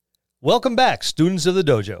Welcome back, students of the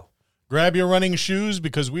dojo. Grab your running shoes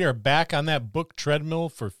because we are back on that book treadmill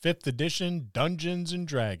for 5th edition Dungeons &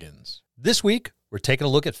 Dragons. This week, we're taking a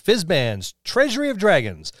look at Fizban's Treasury of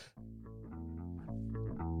Dragons.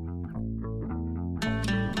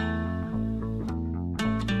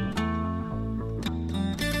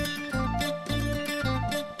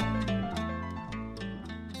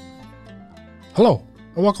 Hello,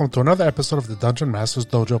 and welcome to another episode of the Dungeon Masters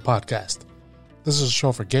Dojo podcast. This is a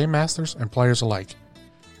show for game masters and players alike.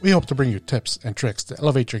 We hope to bring you tips and tricks to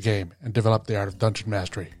elevate your game and develop the art of dungeon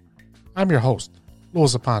mastery. I'm your host,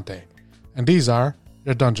 Louis Aponte, and these are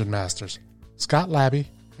your dungeon masters, Scott Labby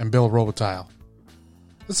and Bill Robotile.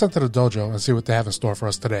 Let's enter the dojo and see what they have in store for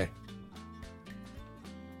us today.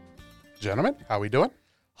 Gentlemen, how we doing?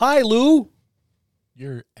 Hi, Lou.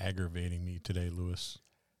 You're aggravating me today, Louis.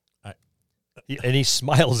 And he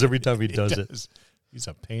smiles every time he does it. He's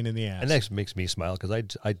a pain in the ass. And that makes me smile because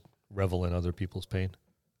I revel in other people's pain.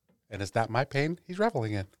 And it's not my pain he's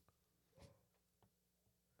reveling in.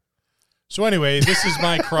 So anyway, this is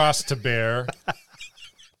my cross to bear.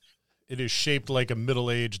 It is shaped like a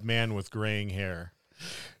middle-aged man with graying hair.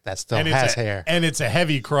 That still has hair. And it's a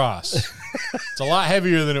heavy cross. It's a lot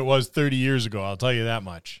heavier than it was 30 years ago, I'll tell you that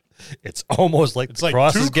much. It's almost like the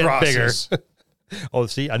cross is getting bigger. Oh,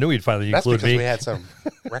 see, I knew he'd finally include me. That's because we had some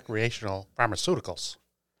recreational pharmaceuticals.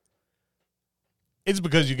 It's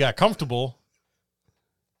because you got comfortable.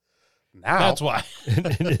 Now. That's why.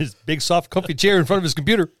 In his big, soft, comfy chair in front of his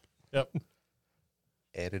computer. Yep.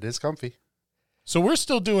 And it is comfy. So we're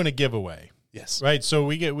still doing a giveaway. Yes. Right. So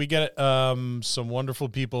we get some wonderful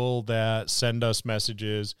people that send us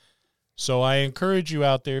messages. So I encourage you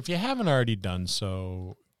out there, if you haven't already done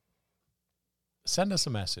so, send us a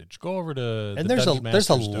message. Go over to and the there's Dungeon a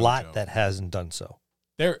Masters lot Dojo. that hasn't done so.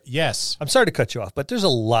 Yes. I'm sorry to cut you off, but there's a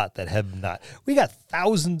lot that have not. We got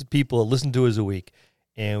thousands of people that listen to us a week,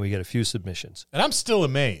 and we got a few submissions. And I'm still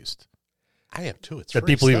amazed. I am too. It's that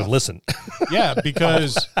free people stuff. even listen. Yeah,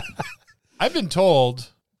 because I've been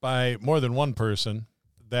told by more than one person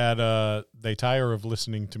that they tire of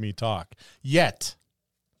listening to me talk. Yet,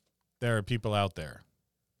 there are people out there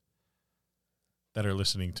that are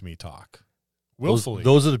listening to me talk. Willfully.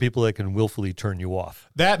 Those are the people that can willfully turn you off.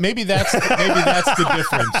 Maybe that's the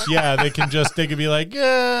difference. Yeah, they can be like,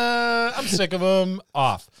 I'm sick of them,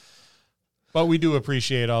 off. But we do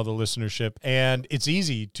appreciate all the listenership, and it's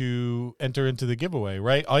easy to enter into the giveaway,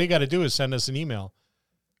 right? All you got to do is send us an email.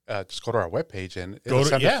 Just go to our webpage and it'll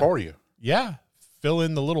send it for you. Yeah, fill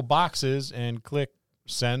in the little boxes and click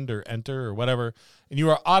send or enter or whatever, and you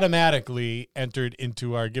are automatically entered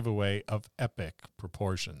into our giveaway of epic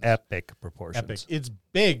proportions. Epic proportions. Epic. It's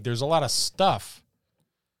big. There's a lot of stuff.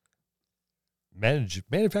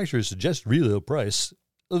 Manufacturers suggest retail price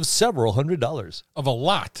of several $100s. Of a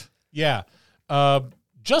lot. Yeah.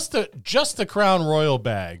 Just the Crown Royal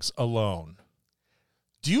bags alone.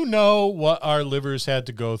 Do you know what our livers had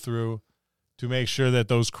to go through to make sure that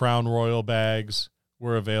those Crown Royal bags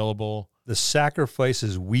were available? The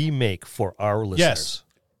sacrifices we make for our listeners. Yes.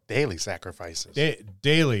 Daily sacrifices.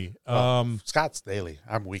 Daily. Scott's daily.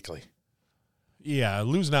 I'm weekly. Yeah,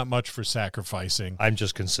 Lou's not much for sacrificing. I'm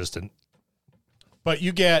just consistent. But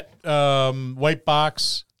you get White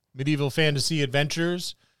Box, Medieval Fantasy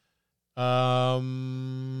Adventures,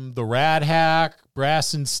 the Rad Hack,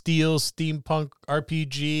 Brass and Steel, Steampunk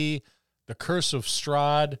RPG, The Curse of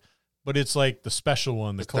Strahd, but it's like the special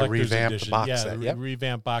one, the collector's edition. Box set. The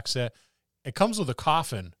revamped box set. It comes with a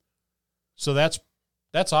coffin, so that's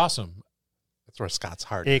awesome. That's where Scott's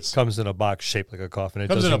heart is. It comes in a box shaped like a coffin. It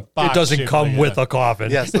doesn't come with a coffin.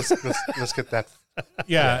 Yes, let's get that.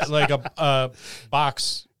 Yeah, like a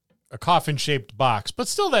box, a coffin-shaped box. But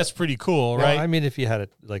still, that's pretty cool, right? I mean, if you had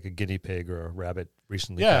a guinea pig or a rabbit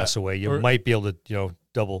recently pass away, you might be able to,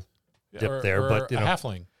 double dip there. But a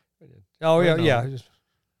halfling. Oh, yeah.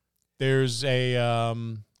 There's a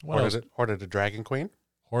Horde of the Dragon Queen.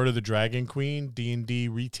 Horde of the Dragon Queen, D&D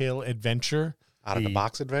retail adventure. Out of the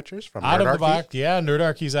box adventures from Out Nerdarchy? of the box, yeah,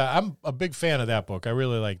 Nerdarchy's out. I'm a big fan of that book. I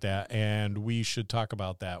really like that, and we should talk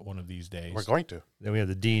about that one of these days. We're going to. Then we have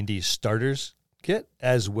the D&D starters kit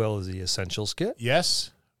as well as the essentials kit.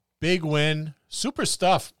 Yes, big win, super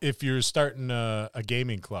stuff if you're starting a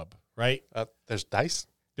gaming club, right? There's dice.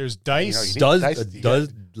 There's dice.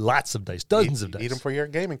 Lots of dice, dozens of dice. Need them for your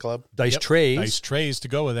gaming club. Dice trays. Dice trays to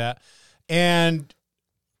go with that, and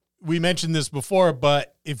we mentioned this before,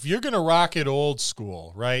 but if you're going to rock it old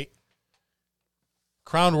school, right?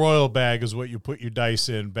 Crown Royal bag is what you put your dice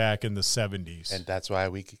in back in the 70s. And that's why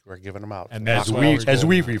we're giving them out. And As that's why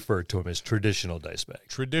we refer to them as traditional dice bags.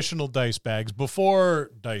 Traditional dice bags. Before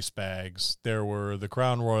dice bags, there were the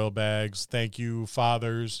Crown Royal bags. Thank you,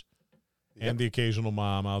 fathers, and the occasional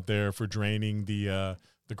mom out there for draining the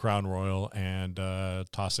Crown Royal and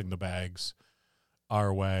tossing the bags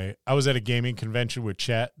our way. I was at a gaming convention with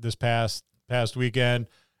Chet this past weekend,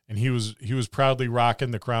 and he was proudly rocking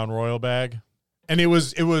the Crown Royal bag. And it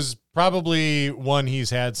was probably one he's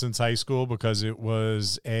had since high school because it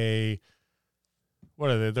was what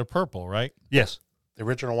are they? They're purple, right? Yes. The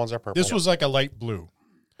original ones are purple. This was like a light blue.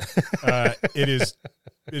 It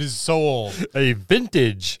is so old. A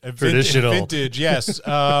vintage traditional. Vintage, yes.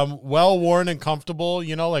 Well worn and comfortable,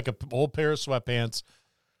 like an old pair of sweatpants.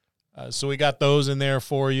 So we got those in there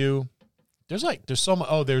for you. There's so much.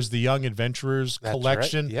 Oh, there's the Young Adventurers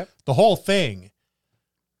collection. Right. Yep. The whole thing.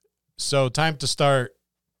 So time to start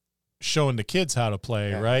showing the kids how to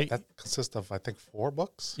play, right? That consists of, I think, 4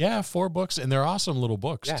 books. Yeah, 4 books, and they're awesome little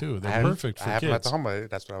books too. They're perfect for I have kids. them at the home.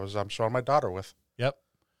 That's what I'm showing my daughter with. Yep.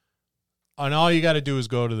 And all you got to do is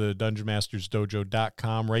go to the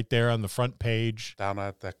DungeonMastersDojo.com right there on the front page. Down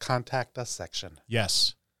at the Contact Us section.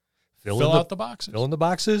 Yes. Fill out the boxes. Fill in the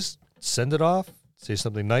boxes. Send it off. Say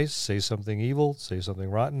something nice. Say something evil. Say something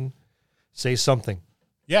rotten. Say something.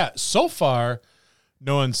 Yeah. So far,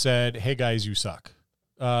 no one said, "Hey guys, you suck."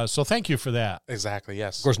 So thank you for that. Exactly.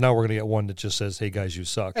 Yes. Of course, now we're going to get one that just says, "Hey guys, you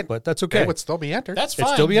suck," but that's okay. It would still be entered. That's It'd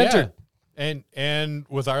fine. still be entered. Yeah. And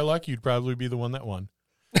with our luck, you'd probably be the one that won.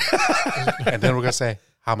 And then we're gonna say,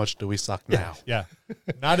 "How much do we suck now?" Yeah.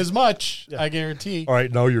 Not as much, I guarantee. All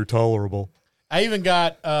right, now you're tolerable. I even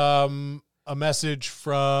got a message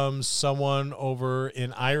from someone over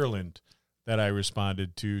in Ireland that I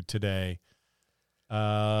responded to today.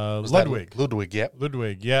 Ludwig. Ludwig. Yep.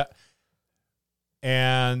 Ludwig, yeah.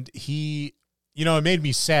 And he, it made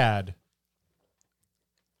me sad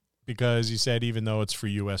because he said, even though it's for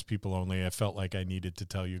U.S. people only, I felt like I needed to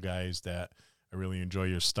tell you guys that I really enjoy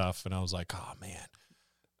your stuff. And I was like, oh, man.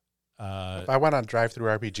 I went on Drive-Thru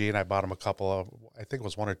RPG and I bought him a couple of, I think it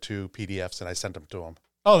was 1 or 2 PDFs, and I sent them to him.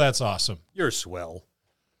 Oh, that's awesome. You're swell.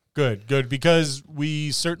 Good, because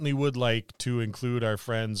we certainly would like to include our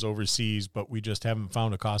friends overseas, but we just haven't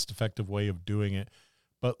found a cost-effective way of doing it.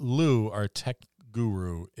 But Lou, our tech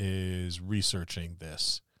guru, is researching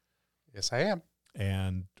this. Yes, I am.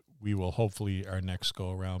 And we will hopefully, our next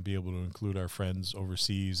go-around, be able to include our friends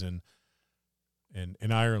overseas and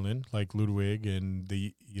in Ireland, like Ludwig, and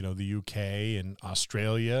the UK and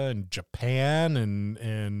Australia and Japan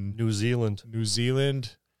and New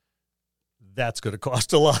Zealand. That's going to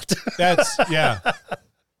cost a lot. That's, yeah.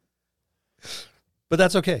 But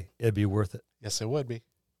that's okay. It'd be worth it. Yes, it would be.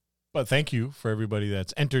 But thank you for everybody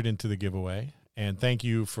that's entered into the giveaway. And thank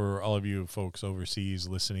you for all of you folks overseas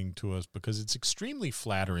listening to us, because it's extremely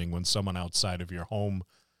flattering when someone outside of your home,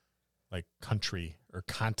 like country or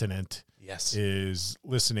continent, Yes, is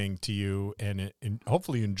listening to you and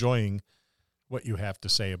hopefully enjoying what you have to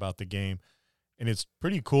say about the game. And it's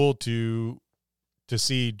pretty cool to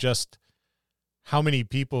see just how many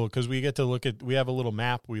people, because we get to we have a little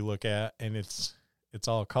map we look at, and it's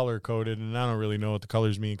all color coded, and I don't really know what the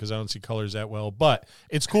colors mean because I don't see colors that well, but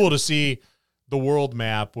it's cool to see the world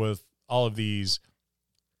map with all of these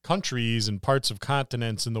countries and parts of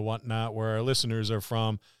continents and the whatnot where our listeners are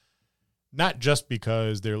from. Not just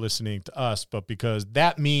because they're listening to us, but because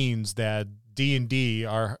that means that D&D,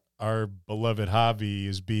 our beloved hobby,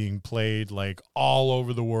 is being played like all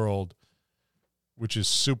over the world, which is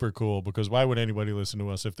super cool, because why would anybody listen to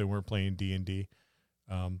us if they weren't playing D&D?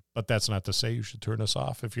 But that's not to say you should turn us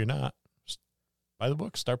off if you're not. Just buy the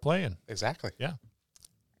book, start playing. exactly. Yeah.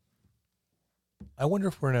 I wonder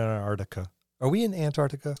if we're in Antarctica. Are we in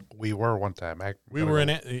Antarctica? We were one time. We were in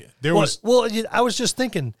it. There Well, was. well, I was just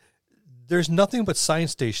thinking, there's nothing but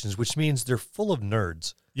science stations, which means they're full of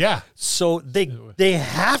nerds. Yeah. So they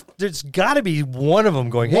have, there's got to be one of them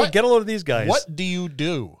going, hey, What- get a load of these guys. What do you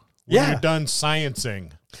do when Yeah. you're done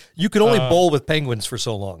sciencing? You can only bowl with penguins for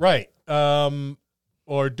so long. Right.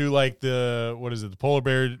 Or do like the polar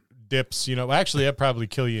bear dips, actually that'd probably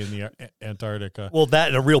kill you in the Antarctica. Well, that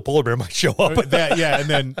and a real polar bear might show up. And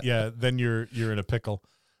then you're in a pickle.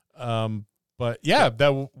 But yeah,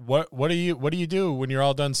 what do you do when you're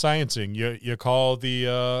all done sciencing? You call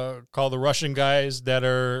the Russian guys that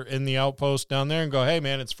are in the outpost down there and go, hey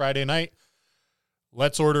man, it's Friday night.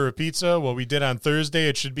 Let's order a pizza. Well, we did on Thursday.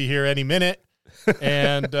 It should be here any minute.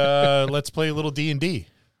 And let's play a little D&D,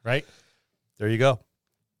 right? There you go.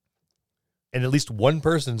 And at least one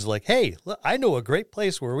person's like, hey, look, I know a great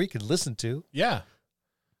place where we could listen to. Yeah.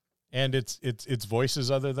 And it's voices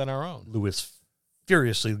other than our own. Lou is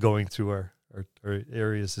furiously going through our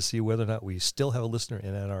areas to see whether or not we still have a listener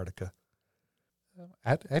in Antarctica.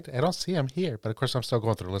 I don't see him here, but of course I'm still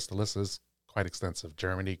going through the list. The list is quite extensive.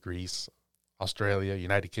 Germany, Greece, Australia,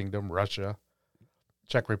 United Kingdom, Russia,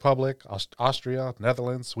 Czech Republic, Austria,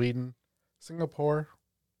 Netherlands, Sweden, Singapore,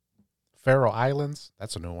 Faroe Islands.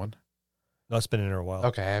 That's a new one. No, it's been in there a while.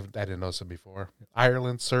 Okay, I didn't notice it before.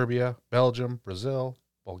 Ireland, Serbia, Belgium, Brazil,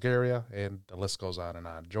 Bulgaria, and the list goes on and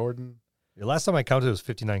on. Jordan. The last time I counted, it was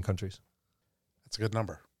 59 countries. That's a good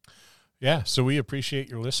number. Yeah, so we appreciate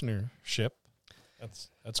your listenership.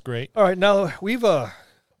 That's great. All right, now we've kind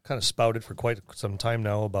of spouted for quite some time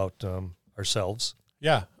now about ourselves.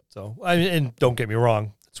 Yeah. So, and don't get me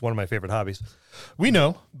wrong, it's one of my favorite hobbies. We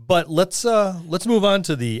know. But let's move on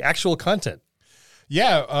to the actual content.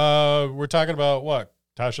 Yeah, we're talking about what?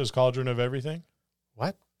 Tasha's Cauldron of Everything?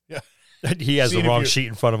 What? Yeah. He has the wrong sheet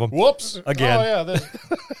in front of him. Whoops. Again. Oh, yeah.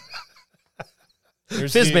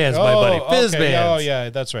 Fizban's my buddy. Fizban's. Okay. Oh, yeah,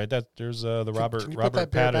 that's right. There's the Robert Can you put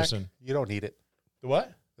that beer Patterson. back? You don't need it. The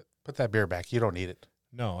what? Put that beer back. You don't need it.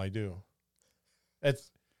 No, I do.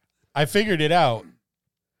 I figured it out.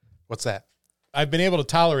 What's that? I've been able to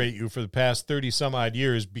tolerate you for the past 30-some-odd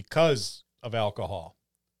years because of alcohol.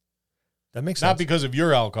 That makes sense. Not because of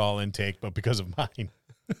your alcohol intake, but because of mine.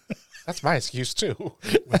 That's my excuse, too.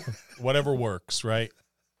 Whatever works, right?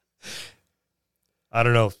 I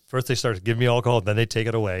don't know. First they start to give me alcohol, then they take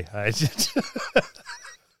it away.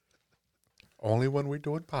 Only when we're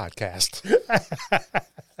doing podcasts.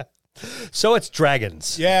 So it's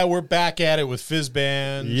dragons. Yeah, we're back at it with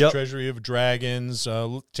Fizban, Yep. Treasury of Dragons,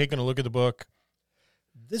 taking a look at the book.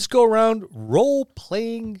 This go around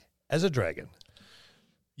role-playing as a dragon.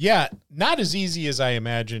 Yeah, not as easy as I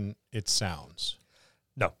imagine it sounds.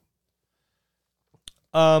 No.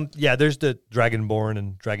 Yeah, there's the Dragonborn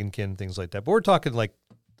and Dragonkin and things like that. But we're talking like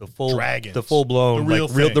the full Dragons. the full blown, The real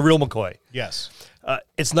like thing. the real McCoy. Yes.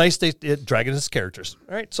 It's nice dragons as characters.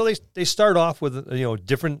 All right, so they start off with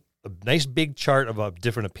a nice big chart of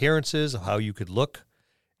different appearances of how you could look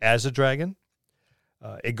as a dragon.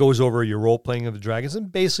 It goes over your role playing of the dragons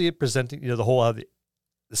and basically it presenting the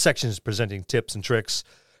section is presenting tips and tricks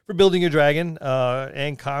for building your dragon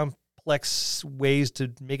and complex ways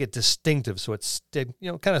to make it distinctive so it's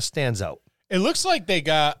kind of stands out. It looks like they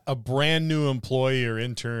got a brand new employee or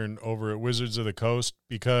intern over at Wizards of the Coast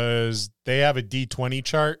because they have a D20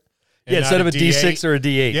 chart. Yeah, instead of a D6 or a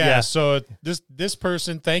D8. Yeah, so this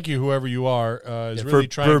person, thank you, whoever you are, is really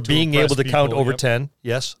trying for to being impress able to count people. over Yep. 10.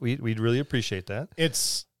 Yes, we'd really appreciate that.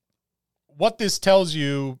 It's what this tells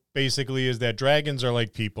you basically is that dragons are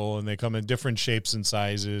like people and they come in different shapes and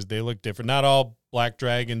sizes. They look different. Not all black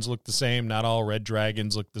dragons look the same. Not all red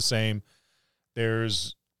dragons look the same.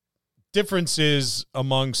 There's differences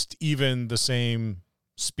amongst even the same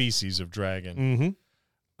species of dragon. Mm-hmm.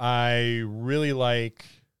 I really like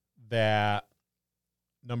that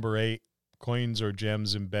number 8, coins or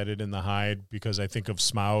gems embedded in the hide, because I think of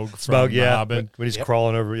Smaug from The Hobbit, when he's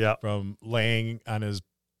crawling over, from laying on his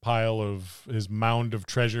his mound of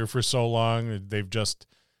treasure for so long. They've just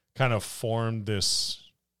kind of formed this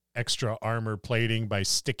extra armor plating by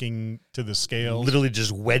sticking to the scales. literally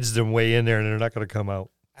just wedged them way in there, and they're not going to come out.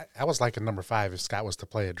 I was liking number 5 if Scott was to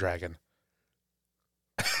play a dragon.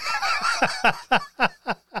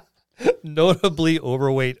 Notably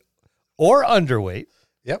overweight or underweight.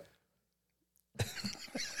 Yep.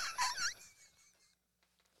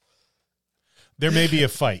 There may be a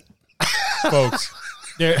fight, folks.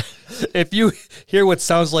 If you hear what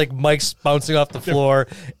sounds like Mike's bouncing off the floor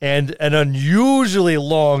and an unusually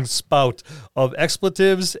long spout of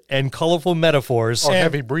expletives and colorful metaphors. Or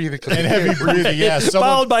heavy breathing. And heavy breathing, yeah.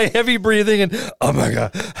 Followed by heavy breathing and, oh my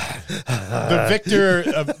God.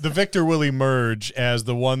 The victor will emerge as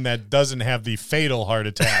the one that doesn't have the fatal heart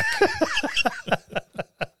attack.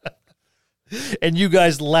 And you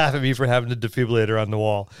guys laugh at me for having the defibrillator on the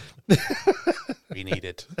wall. We need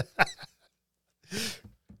it.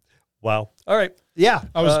 Wow. All right. Yeah.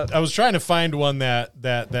 I was trying to find one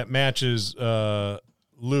that matches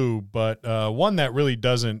Lou, but one that really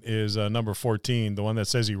doesn't is number 14, the one that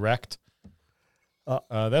says erect.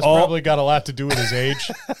 That's probably got a lot to do with his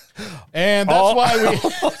age. And that's why we...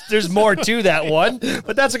 There's more to that one,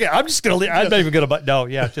 but that's okay. I'm just going to... I'm not even going to... No,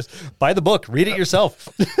 yeah, just buy the book. Read it yourself.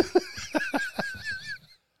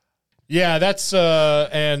 Yeah, that's...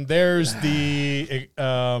 and there's the...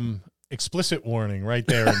 explicit warning right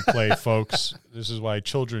there in play, folks. This is why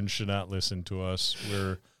children should not listen to us.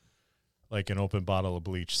 We're like an open bottle of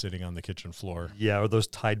bleach sitting on the kitchen floor. Yeah, or those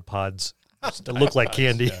Tide Pods that look like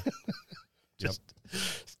candy. Yeah. Just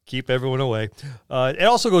Keep everyone away. It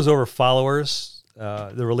also goes over followers,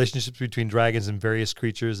 the relationships between dragons and various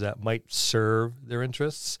creatures that might serve their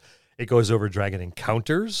interests. It goes over dragon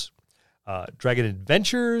encounters, dragon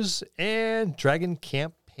adventures, and dragon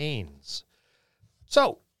campaigns.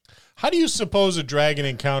 So, how do you suppose a dragon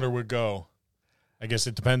encounter would go? I guess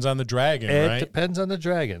it depends on the dragon, right? It depends on the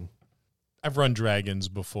dragon. I've run dragons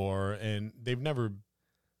before, and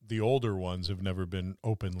the older ones have never been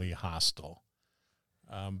openly hostile.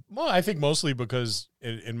 Well, I think mostly because,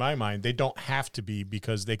 in my mind, they don't have to be,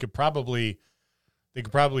 because they could probably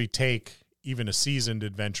take even a seasoned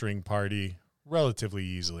adventuring party relatively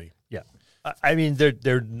easily. Yeah. I mean,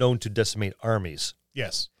 they're known to decimate armies.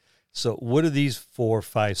 Yes. So what are these 4,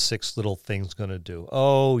 5, 6 little things going to do?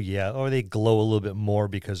 Oh, yeah. Or they glow a little bit more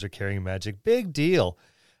because they're carrying magic. Big deal.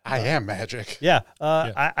 I am magic. Yeah.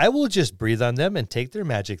 I will just breathe on them and take their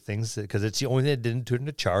magic things because it's the only thing that didn't turn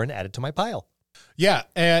into char and add it to my pile. Yeah.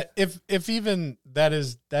 If even that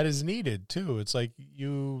is needed too. It's like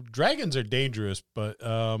dragons are dangerous, but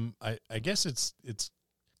I guess it's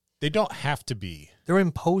they don't have to be. They're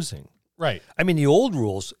imposing. Right. I mean, the old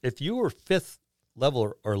rules, if you were 5th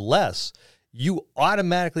level or less, you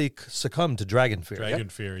automatically succumb to dragon fear. Dragon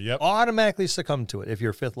fear, yep. Automatically succumb to it if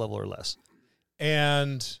you're 5th level or less.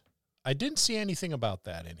 And I didn't see anything about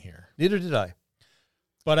that in here. Neither did I.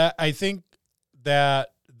 But I think that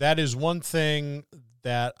is one thing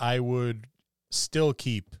that I would still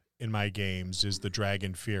keep in my games is the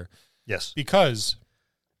dragon fear. Yes. Because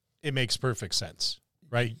it makes perfect sense,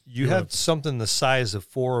 right? You have something the size of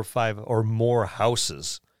 4 or 5 or more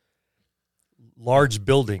houses, large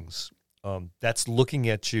buildings, that's looking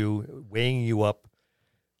at you, weighing you up.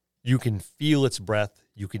 You can feel its breath.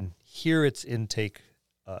 You can hear its intake.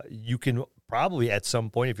 You can probably at some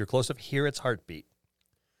point, if you're close enough, hear its heartbeat.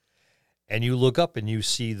 And you look up and you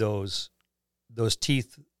see those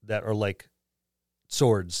teeth that are like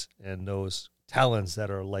swords and those talons that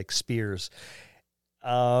are like spears.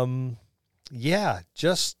 Yeah,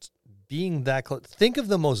 just being that close. Think of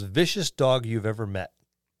the most vicious dog you've ever met.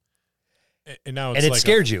 And now it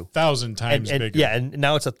scared you 1,000 times bigger. Yeah, and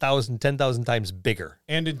now it's 10,000 times bigger.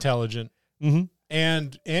 And intelligent. Mm-hmm.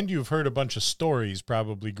 And you've heard a bunch of stories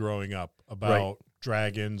probably growing up about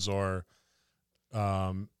dragons or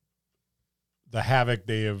the havoc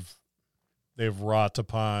they've wrought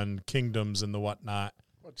upon kingdoms and the whatnot.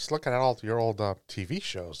 Well, just looking at all your old TV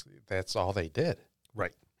shows, that's all they did.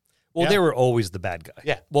 Right. Well, they were always the bad guy.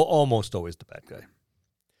 Yeah. Well, almost always the bad guy.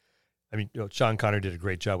 I mean, Sean Connery did a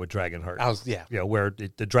great job with Dragonheart. Where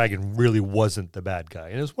the dragon really wasn't the bad guy.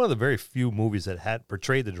 And it was one of the very few movies that had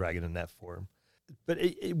portrayed the dragon in that form. But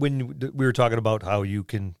when we were talking about how you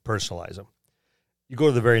can personalize them, you go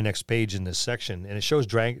to the very next page in this section, and it shows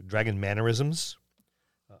dragon mannerisms.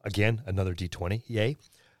 Again, another D20, yay.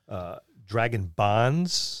 Dragon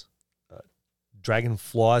bonds, dragon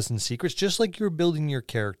flaws and secrets, just like you're building your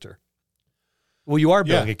character. Well, you are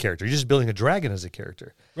building a character. You're just building a dragon as a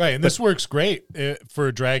character. Right, and this works great for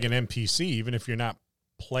a dragon NPC, even if you're not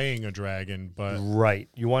playing a dragon. But right.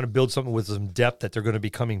 You want to build something with some depth that they're going to be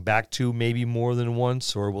coming back to maybe more than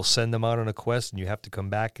once, or we'll send them out on a quest, and you have to come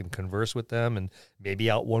back and converse with them, and maybe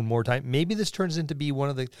out one more time. Maybe this turns into be one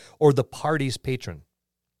of the party's patron.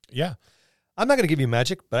 Yeah. I'm not going to give you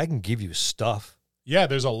magic, but I can give you stuff. Yeah,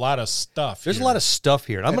 there's a lot of stuff. There's a lot of stuff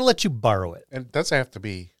here, and I'm going to let you borrow it. And it doesn't have to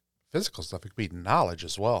be physical stuff. It could be knowledge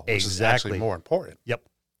as well, which is Exactly. actually more important. Yep.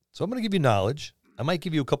 So I'm going to give you knowledge. I might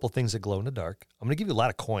give you a couple things that glow in the dark. I'm going to give you a lot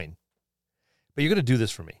of coin. But you're going to do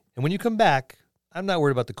this for me. And when you come back, I'm not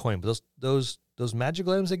worried about the coin, but those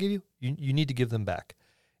magical items I give you, you need to give them back.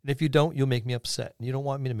 And if you don't, you'll make me upset. And you don't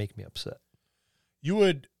want me to make me upset. You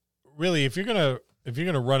would really, if you're gonna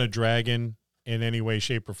run a dragon in any way,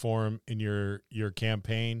 shape, or form in your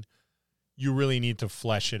campaign, you really need to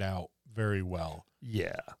flesh it out very well.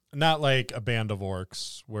 Yeah. Not like a band of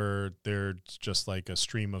orcs where they're just like a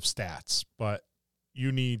stream of stats, but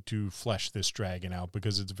you need to flesh this dragon out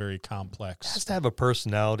because it's very complex. It has to have a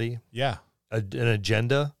personality. Yeah. An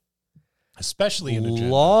agenda. Especially an agenda.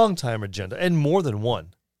 Long-time agenda, and more than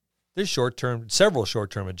one. There's several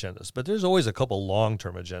short-term agendas, but there's always a couple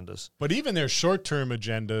long-term agendas. But even their short-term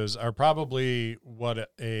agendas are probably what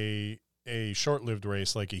a short-lived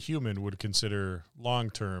race like a human would consider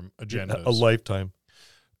long-term agendas. A lifetime.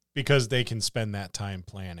 Because they can spend that time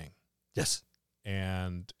planning. Yes.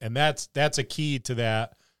 And that's a key to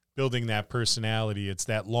that, building that personality. It's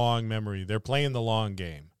that long memory. They're playing the long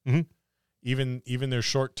game. Mm-hmm. Even their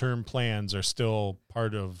short-term plans are still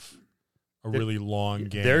part of a really long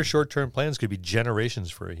game. Their short-term plans could be generations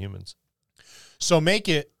for humans. So make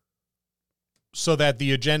it so that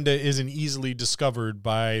the agenda isn't easily discovered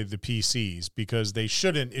by the PCs, because it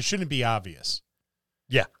shouldn't be obvious.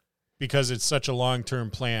 Yeah. Because it's such a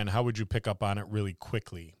long-term plan, how would you pick up on it really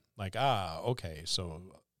quickly? Like, okay, so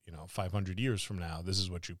 500 years from now, this is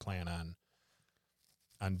what you plan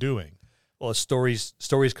on doing. Well, stories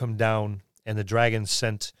come down, and the dragon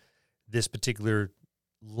sent this particular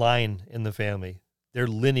line in the family. Their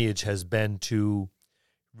lineage has been to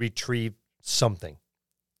retrieve something.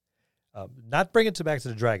 Not bring it back to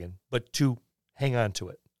the dragon, but to hang on to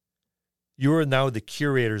it. You are now the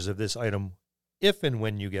curators of this item if and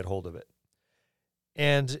when you get hold of it.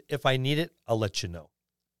 And if I need it, I'll let you know.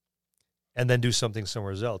 And then do something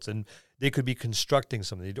somewhere else. And they could be constructing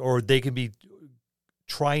something, or they could be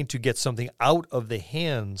trying to get something out of the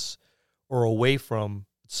hands or away from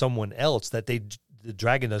someone else that the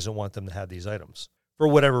dragon doesn't want them to have these items for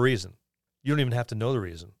whatever reason. You don't even have to know the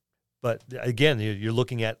reason. But again, you're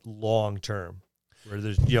looking at long term, where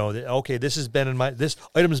there's okay, this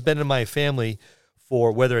item has been in my family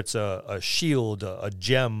for, whether it's a shield, a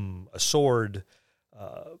gem, a sword,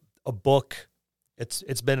 a book.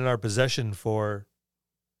 It's been in our possession for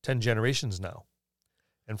 10 generations now.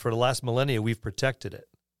 And for the last millennia, we've protected it.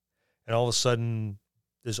 And all of a sudden,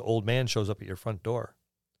 this old man shows up at your front door,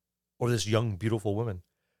 or this young, beautiful woman.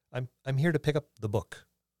 I'm here to pick up the book.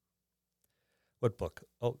 What book?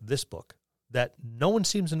 Oh, this book that no one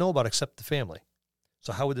seems to know about except the family.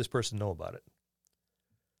 So how would this person know about it?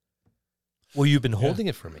 Well, you've been holding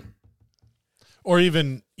it for me. Or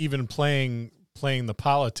even playing the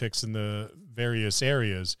politics in the various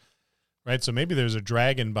areas, right? So maybe there's a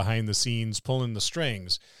dragon behind the scenes pulling the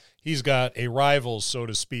strings. He's got a rival, so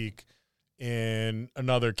to speak, in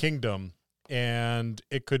another kingdom, and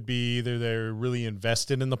it could be either they're really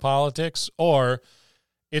invested in the politics, or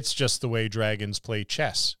it's just the way dragons play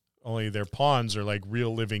chess. Only their pawns are like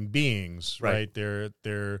real living beings, right?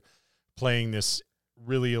 They're playing this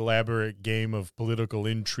really elaborate game of political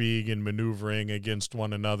intrigue and maneuvering against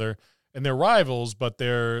one another. And they're rivals, but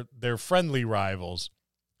they're friendly rivals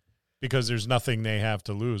because there's nothing they have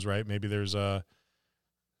to lose, right? Maybe there's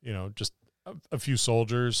just a few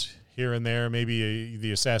soldiers here and there, maybe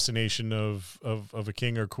the assassination of a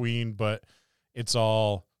king or queen, but it's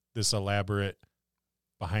all this elaborate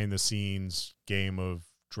behind the scenes game of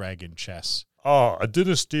dragon chess. A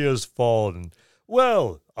dynasty has fallen.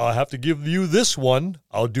 Well, I'll have to give you this one.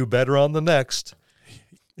 I'll do better on the next.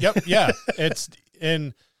 Yep, yeah. It's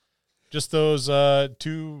in just those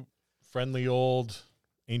two friendly old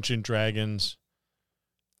ancient dragons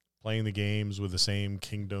playing the games with the same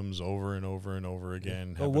kingdoms over and over and over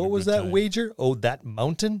again. Oh, what was that wager? Oh, that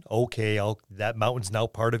mountain? Okay, that mountain's now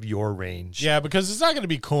part of your range. Yeah, because it's not going to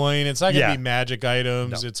be coin. It's not going to be magic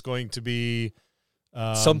items. No. It's going to be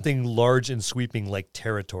something large and sweeping like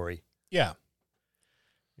territory. Yeah.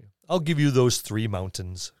 I'll give you those 3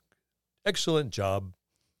 mountains. Excellent job.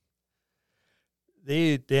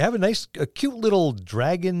 They have a cute little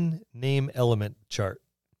dragon name element chart.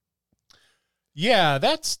 Yeah,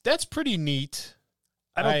 that's pretty neat.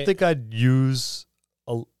 I don't think I'd use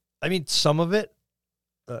some of it.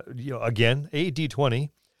 Again, a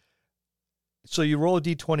D20. So you roll a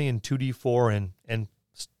D20 and 2D4 and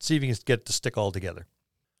see if you can get it to stick all together.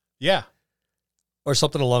 Yeah, or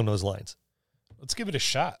something along those lines. Let's give it a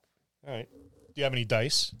shot. All right. Do you have any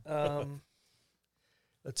dice?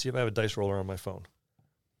 Let's see if I have a dice roller on my phone.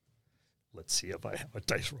 Let's see if I have a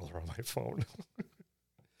dice roller on my phone.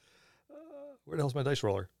 Where the hell's my dice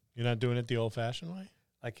roller? You're not doing it the old-fashioned way?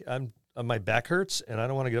 My back hurts, and I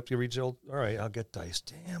don't want to get up to reach old. All right, I'll get dice.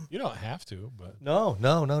 Damn. You don't have to, but no.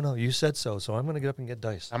 You said so I'm going to get up and get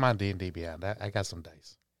dice. I'm on D&D Beyond. I got some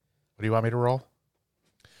dice. What do you want me to roll?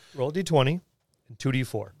 Roll a D20 and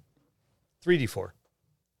 2D4. 3D4.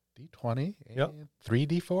 D20 and yep.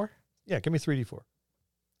 3D4? Yeah, give me 3D4.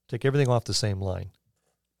 Take everything off the same line.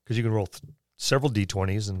 Because you can roll several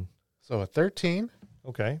D20s. And so a 13.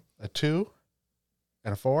 Okay. A 2.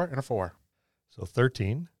 And a 4 and a 4. So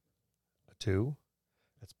 13. A 2.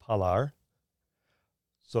 That's Palar.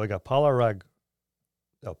 So I got Palar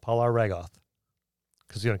Ragoth.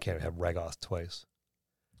 Because you can't have Ragoth twice.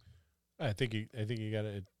 I think you got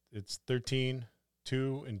it. It's 13,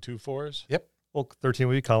 2, and 2 4s. Yep. Well, 13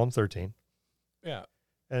 would be column 13. Yeah.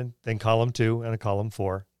 And then column 2 and a column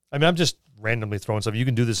 4. I mean, I'm just randomly throwing stuff. You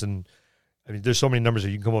can do this there's so many numbers that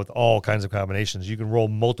you can come up with all kinds of combinations. You can roll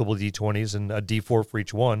multiple D20s and a D4 for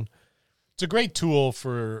each one. It's a great tool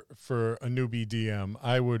for a newbie DM.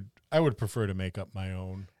 I would prefer to make up my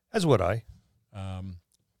own. As would I.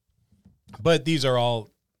 But these are all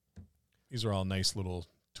nice little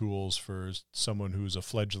tools for someone who's a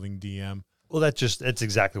fledgling DM. Well, that's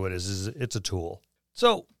exactly what it is it's a tool.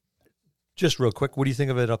 So, just real quick, what do you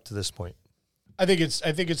think of it up to this point? I think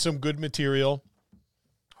it's some good material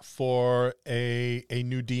for a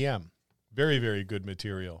new DM. Very, very good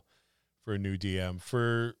material for a new DM.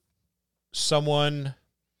 For someone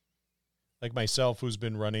like myself who's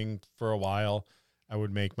been running for a while, I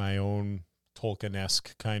would make my own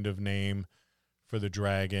Tolkien-esque kind of name for the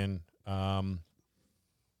dragon.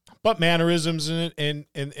 But mannerisms and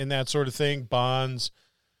that sort of thing, bonds,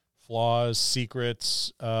 flaws,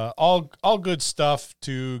 secrets, all good stuff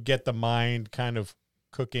to get the mind kind of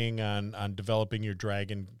cooking on developing your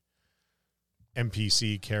dragon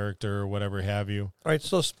NPC character or whatever have you. All right,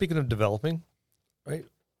 so speaking of developing, right,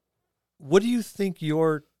 what do you think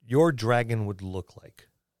your dragon would look like?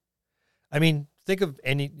 I mean, think of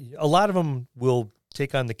a lot of them will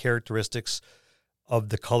take on the characteristics of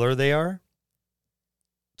the color they are.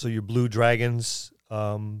 So your blue dragons,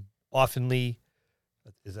 oftenly,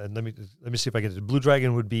 let me see if I get it. The blue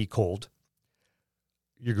dragon would be cold.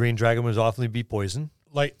 Your green dragon would often be poison.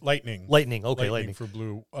 Lightning. Okay, lightning for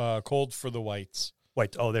blue. Cold for the whites.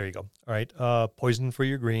 White. Oh, there you go. All right. Poison for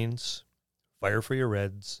your greens. Fire for your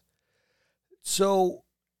reds. So,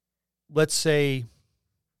 let's say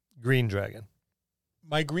green dragon.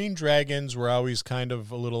 My green dragons were always kind of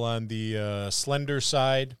a little on the slender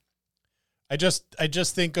side. I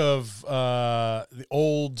just think of the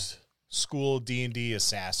old school D&D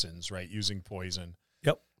assassins, right, using poison.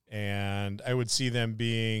 Yep. And I would see them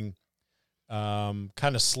being kind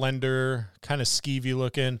of slender, kind of skeevy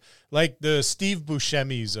looking, like the Steve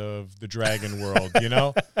Buscemi's of the dragon world, you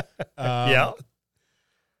know? Yeah.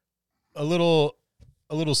 A little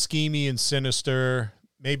schemy and sinister,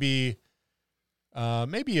 maybe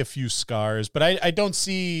a few scars, but I don't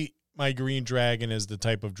see my green dragon as the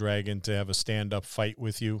type of dragon to have a stand-up fight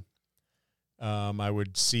with you. I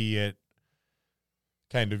would see it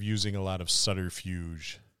kind of using a lot of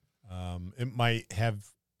subterfuge. It might have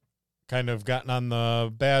kind of gotten on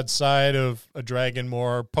the bad side of a dragon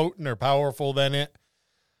more potent or powerful than it.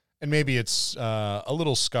 And maybe it's a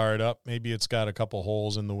little scarred up. Maybe it's got a couple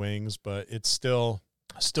holes in the wings, but it's still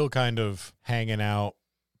kind of hanging out,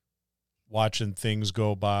 watching things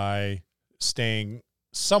go by, staying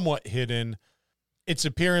somewhat hidden. Its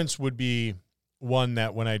appearance would be one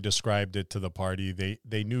that when I described it to the party,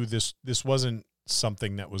 they knew this wasn't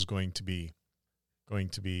something that was going to be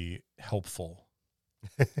helpful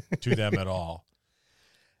to them at all.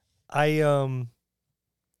 I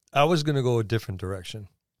was going to go a different direction.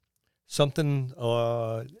 Something,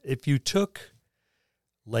 if you took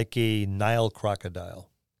like a Nile crocodile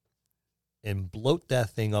and bloat that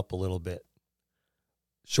thing up a little bit,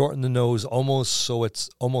 shorten the nose almost so it's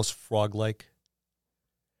almost frog-like,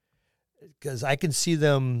 because I can see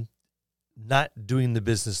them not doing the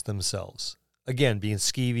business themselves. Again, being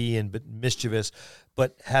skeevy and mischievous,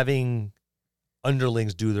 but having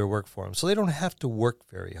underlings do their work for them. So they don't have to work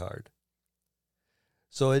very hard.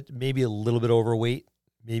 So it may be a little bit overweight,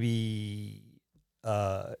 maybe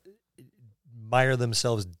mire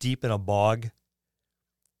themselves deep in a bog.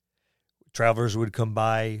 Travelers would come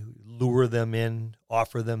by, lure them in,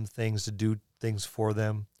 offer them things to do things for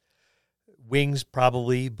them. Wings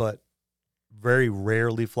probably, but very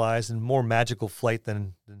rarely flies, and more magical flight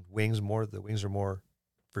than wings. The wings are more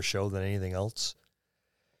for show than anything else.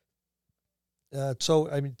 So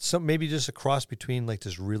I mean, maybe just a cross between like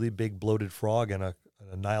this really big bloated frog and a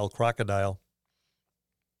Nile crocodile.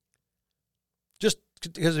 Just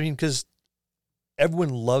because everyone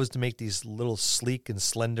loves to make these little sleek and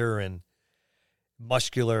slender and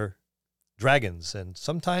muscular dragons, and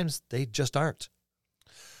sometimes they just aren't.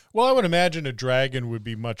 Well, I would imagine a dragon would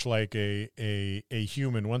be much like a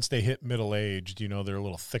human. Once they hit middle aged, they're a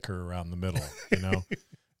little thicker around the middle.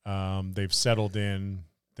 They've settled in.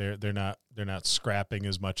 They're not scrapping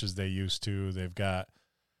as much as they used to. They've got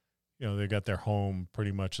their home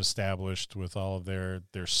pretty much established with all of their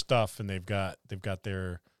stuff, and they've got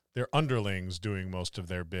their underlings doing most of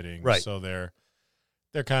their bidding. Right. So they're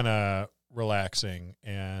kind of relaxing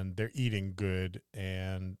and they're eating good,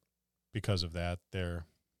 and because of that, they're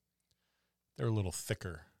a little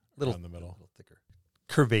thicker around the middle. A little thicker.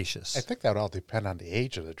 Curvaceous. I think that would all depend on the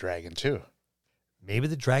age of the dragon, too. Maybe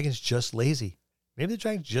the dragon's just lazy. Maybe the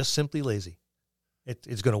dragon's just simply lazy.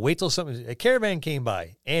 It's going to wait till a caravan came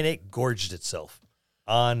by, and it gorged itself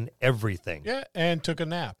on everything. Yeah, and took a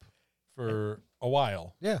nap for a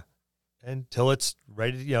while. Yeah, until it's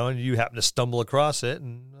ready to, and you happen to stumble across it,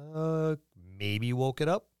 and maybe woke it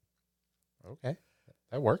up. Okay,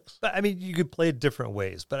 that works. But, I mean, you could play it different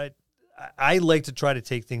ways, but I like to try to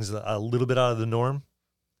take things a little bit out of the norm.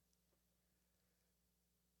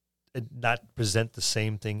 not present the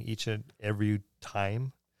same thing each and every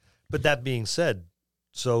time. But that being said,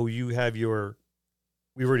 so you have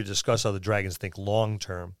we've already discussed how the dragons think long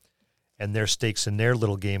term, and their stakes in their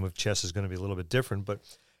little game of chess is going to be a little bit different. But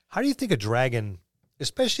how do you think a dragon,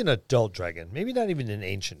 especially an adult dragon, maybe not even an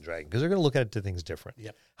ancient dragon, because they're going to look at things different.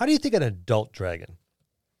 Yep. How do you think an adult dragon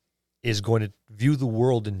is going to view the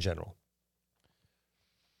world in general?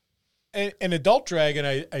 An adult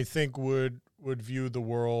dragon, I think, would view the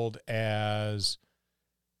world as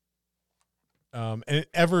an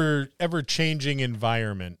ever changing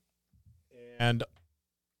environment, and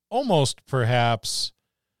almost perhaps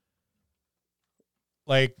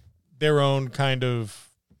like their own kind of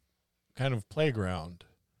playground.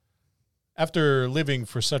 After living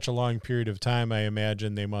for such a long period of time, I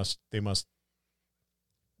imagine they must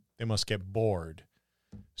get bored.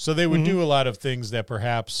 So they would do a lot of things that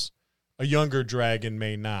perhaps a younger dragon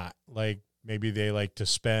may not. Like maybe they like to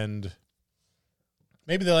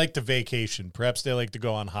vacation. Perhaps they like to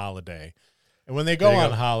go on holiday. And when they go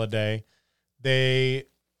on holiday, they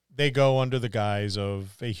go under the guise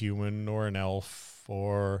of a human or an elf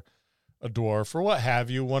or a dwarf or what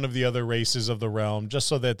have you, one of the other races of the realm, just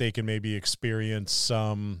so that they can maybe experience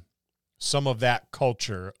some of that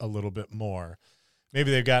culture a little bit more.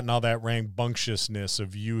 Maybe they've gotten all that rambunctiousness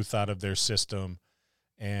of youth out of their system,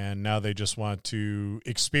 and now they just want to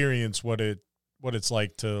experience what it's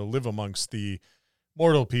like to live amongst the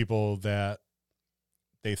mortal people that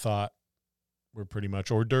they thought were pretty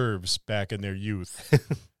much hors d'oeuvres back in their youth.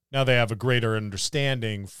 Now they have a greater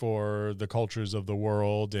understanding for the cultures of the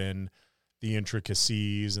world and the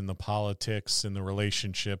intricacies and the politics and the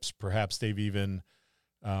relationships. Perhaps they've even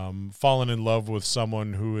fallen in love with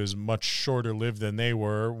someone who is much shorter lived than they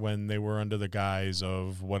were when they were under the guise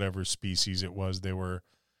of whatever species it was they were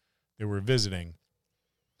visiting.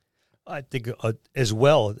 I think as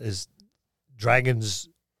well as dragons,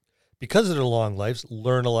 because of their long lives,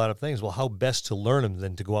 learn a lot of things. Well, how best to learn them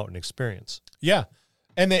than to go out and experience? Yeah.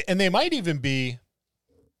 And they might even be,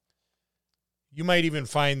 you might even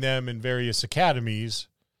find them in various academies.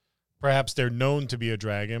 Perhaps they're known to be a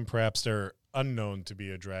dragon. Perhaps they're unknown to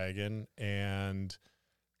be a dragon, and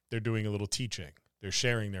they're doing a little teaching. They're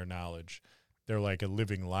sharing their knowledge. They're like a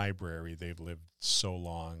living library. They've lived so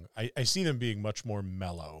long. I see them being much more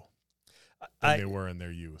mellow than they were in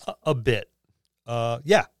their youth. A bit.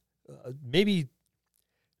 Yeah. Maybe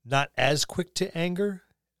not as quick to anger,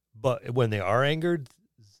 but when they are angered,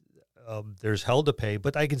 there's hell to pay.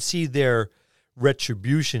 But I can see their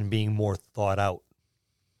retribution being more thought out.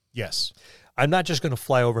 Yes. I'm not just going to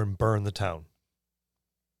fly over and burn the town.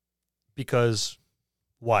 Because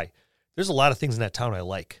why? There's a lot of things in that town I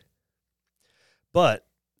like. But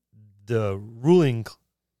the ruling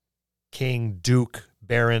king, duke,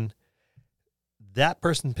 baron, that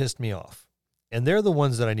person pissed me off. And they're the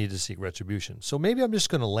ones that I need to seek retribution. So maybe I'm just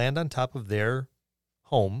going to land on top of their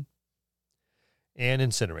home and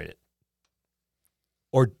incinerate it.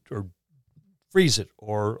 Or freeze it,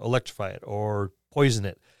 or electrify it, or poison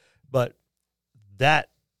it. But that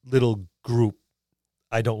little group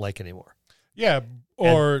I don't like anymore. Yeah,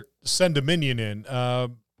 or send a minion in.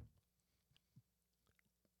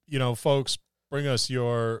 Folks, bring us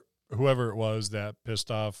your, whoever it was that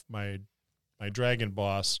pissed off my dragon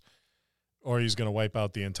boss, or he's going to wipe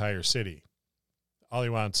out the entire city. All he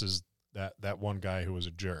wants is that one guy who was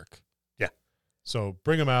a jerk. Yeah. So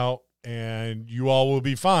bring him out, and you all will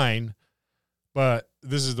be fine. But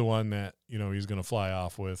this is the one that, he's going to fly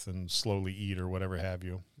off with and slowly eat or whatever have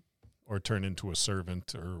you, or turn into a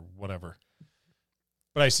servant or whatever.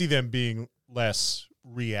 But I see them being less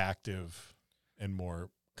reactive and more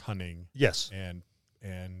cunning. Yes. And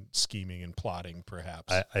scheming and plotting,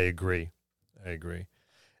 perhaps. I agree.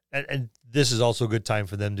 And this is also a good time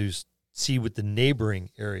for them to see what the neighboring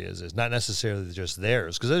areas is, not necessarily just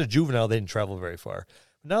theirs. Because as a juvenile, they didn't travel very far.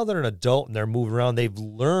 Now they're an adult and they're moving around. They've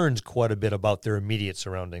learned quite a bit about their immediate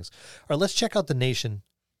surroundings. All right, let's check out the nation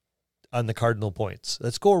on the cardinal points.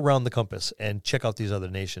 Let's go around the compass and check out these other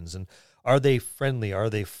nations. And are they friendly? Are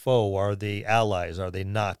they foe? Are they allies? Are they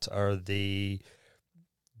not? Are they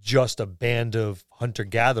just a band of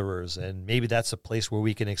hunter-gatherers? And maybe that's a place where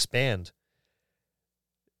we can expand.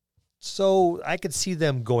 So I could see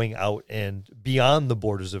them going out and beyond the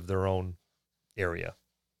borders of their own area.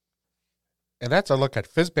 And that's a look at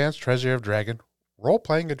Fizban's Treasury of Dragon,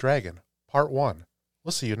 Role-Playing a Dragon, Part 1.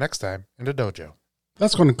 We'll see you next time in the dojo.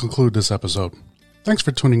 That's going to conclude this episode. Thanks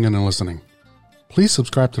for tuning in and listening. Please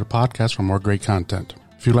subscribe to the podcast for more great content.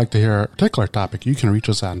 If you'd like to hear a particular topic, you can reach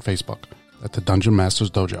us on Facebook at the Dungeon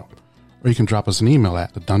Masters Dojo, or you can drop us an email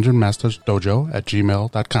at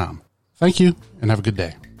thedungeonmastersdojo@gmail.com. Thank you, and have a good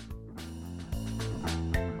day.